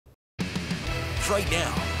Right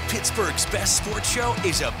now, Pittsburgh's best sports show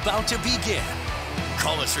is about to begin.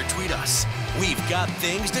 Call us or tweet us. We've got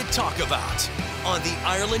things to talk about on the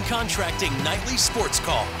Ireland Contracting Nightly Sports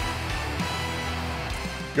Call.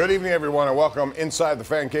 Good evening, everyone, and welcome inside the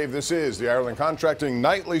Fan Cave. This is the Ireland Contracting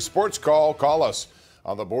Nightly Sports Call. Call us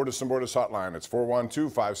on the Borders and Borders hotline. It's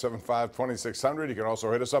 412-575-2600. You can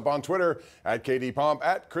also hit us up on Twitter at KDPomp,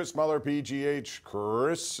 at Chris Mueller, PGH.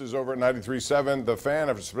 Chris is over at 93.7. The Fan,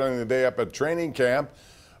 after spending the day up at training camp.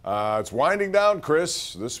 It's winding down,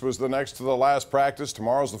 Chris. This was the next to the last practice.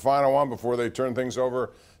 Tomorrow's the final one before they turn things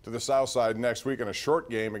over to the South Side next week in a short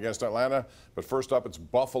game against Atlanta. But first up, it's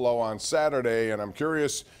Buffalo on Saturday, and I'm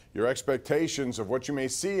curious your expectations of what you may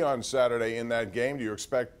see on Saturday in that game. Do you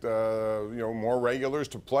expect more regulars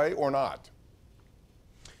to play or not?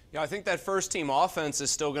 Yeah, I think that first-team offense is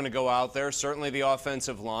still going to go out there, certainly the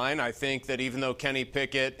offensive line. I think that even though Kenny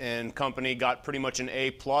Pickett and company got pretty much an A+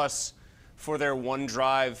 for their one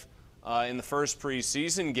drive in the first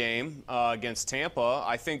preseason game against Tampa,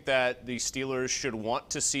 I think that the Steelers should want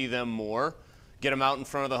to see them more, get them out in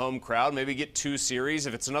front of the home crowd, maybe get 2 series.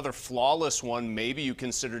 If it's another flawless one, maybe you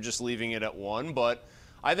consider just leaving it at 1. But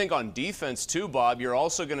I think on defense too, Bob, you're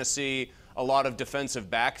also going to see a lot of defensive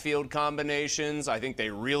backfield combinations. I think they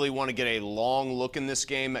really want to get a long look in this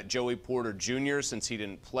game at Joey Porter Jr. since he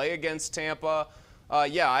didn't play against Tampa.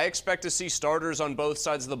 I expect to see starters on both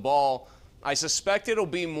sides of the ball. I suspect it'll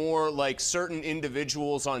be more like certain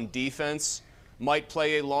individuals on defense might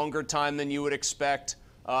play a longer time than you would expect.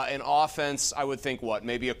 In offense, I would think,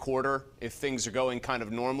 maybe a quarter if things are going kind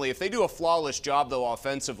of normally. If they do a flawless job, though,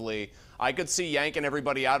 offensively, I could see yanking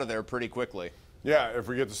everybody out of there pretty quickly. Yeah, if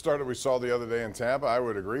we get the start that we saw the other day in Tampa, I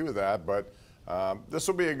would agree with that. But this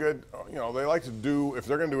will be a good, they like to do, if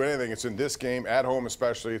they're going to do anything, it's in this game, at home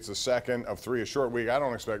especially. It's the second of 3, a short week. I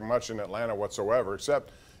don't expect much in Atlanta whatsoever,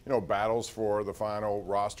 except battles for the final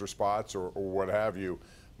roster spots or what have you.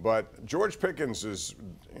 But George Pickens has,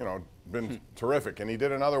 been terrific, and he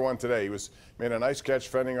did another one today. He made a nice catch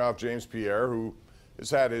fending off James Pierre, who has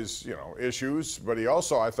had his, issues, but he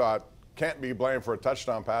also, I thought, can't be blamed for a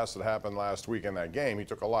touchdown pass that happened last week in that game. He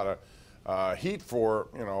took a lot of heat for,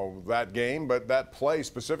 that game, but that play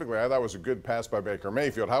specifically, I thought was a good pass by Baker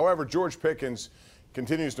Mayfield. However, George Pickens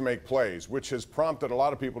continues to make plays, which has prompted a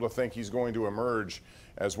lot of people to think he's going to emerge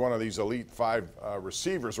as one of these elite 5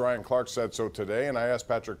 receivers. Ryan Clark said so today, and I asked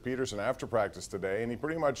Patrick Peterson after practice today, and he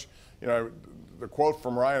pretty much, the quote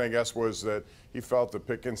from Ryan, I guess, was that he felt that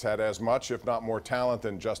Pickens had as much, if not more talent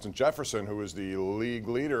than Justin Jefferson, who was the league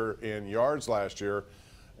leader in yards last year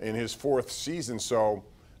in his 4th season. So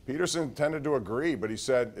Peterson tended to agree, but he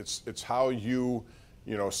said it's how you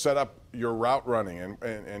set up your route running,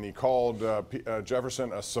 and he called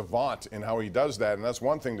Jefferson a savant in how he does that, and that's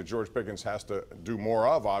one thing that George Pickens has to do more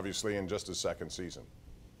of, obviously, in just his 2nd season.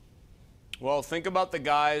 Well, think about the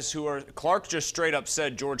guys who are – Clark just straight up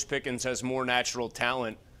said George Pickens has more natural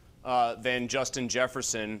talent than Justin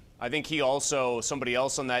Jefferson. I think he also – somebody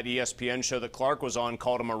else on that ESPN show that Clark was on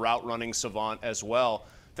called him a route-running savant as well.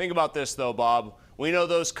 Think about this, though, Bob. We know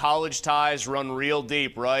those college ties run real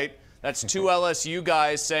deep, right? That's 2 LSU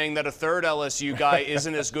guys saying that a 3rd LSU guy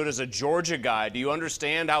isn't as good as a Georgia guy. Do you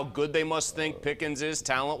understand how good they must think Pickens is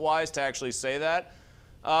talent-wise to actually say that?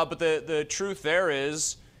 But the truth there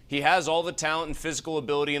is he has all the talent and physical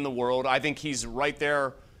ability in the world. I think he's right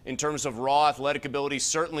there in terms of raw athletic ability,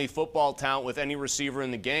 certainly football talent with any receiver in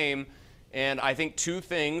the game. And I think 2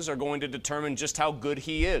 things are going to determine just how good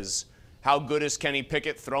he is. How good is Kenny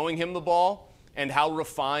Pickett throwing him the ball, and how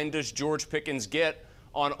refined does George Pickens get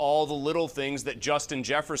on all the little things that Justin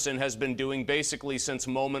Jefferson has been doing basically since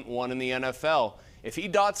moment 1 in the NFL. If he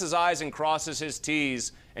dots his I's and crosses his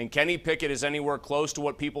T's, and Kenny Pickett is anywhere close to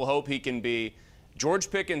what people hope he can be,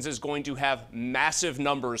 George Pickens is going to have massive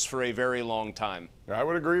numbers for a very long time. I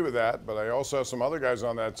would agree with that, but I also have some other guys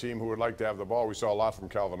on that team who would like to have the ball. We saw a lot from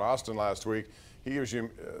Calvin Austin last week. He gives you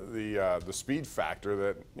the speed factor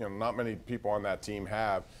that not many people on that team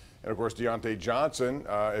have. And, of course, Deontay Johnson,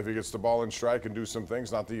 if he gets the ball in stride, can do some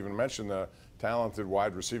things, not to even mention the talented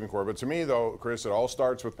wide receiving core. But to me, though, Chris, it all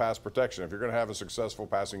starts with pass protection. If you're going to have a successful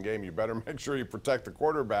passing game, you better make sure you protect the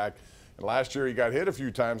quarterback. And last year he got hit a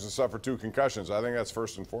few times and suffered 2 concussions. I think that's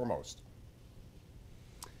first and foremost.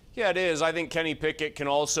 Yeah, it is. I think Kenny Pickett can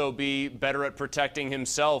also be better at protecting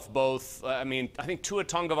himself. Both, I think Tua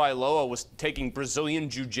Tagovailoa was taking Brazilian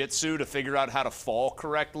Jiu-Jitsu to figure out how to fall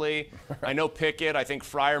correctly. I know Pickett, I think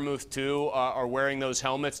Freiermuth too, are wearing those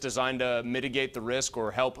helmets designed to mitigate the risk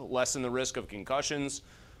or help lessen the risk of concussions.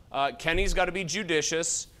 Kenny's got to be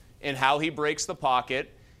judicious in how he breaks the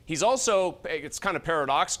pocket. he's also, it's kind of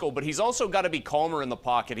paradoxical, but he's also got to be calmer in the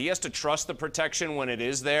pocket. He has to trust the protection when it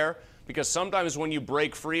is there, because sometimes when you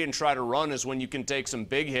break free and try to run is when you can take some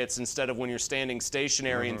big hits instead of when you're standing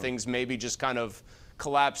stationary and things maybe just kind of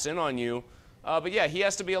collapse in on you. But yeah, he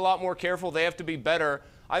has to be a lot more careful. They have to be better.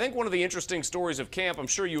 I think one of the interesting stories of camp, I'm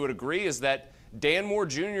sure you would agree, is that Dan Moore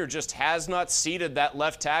Jr. just has not ceded that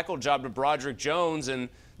left tackle job to Broderick Jones, and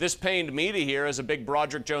this pained me to hear as a big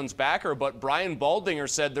Broderick Jones backer, but Brian Baldinger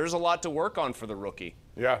said there's a lot to work on for the rookie.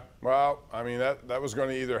 Yeah, well, I mean, that was going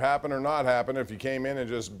to either happen or not happen. If he came in and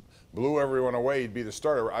just blew everyone away, he'd be the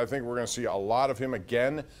starter. I think we're going to see a lot of him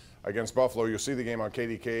again against Buffalo. You'll see the game on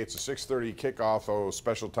KDKA. It's a 6:30 kickoff,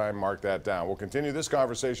 special time. Mark that down. We'll continue this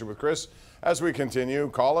conversation with Chris as we continue.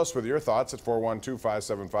 Call us with your thoughts at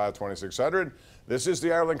 412-575-2600. This is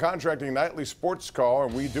the Ireland Contracting Nightly Sports Call,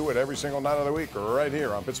 and we do it every single night of the week right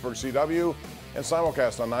here on Pittsburgh CW and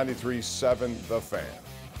simulcast on 93.7 The Fan.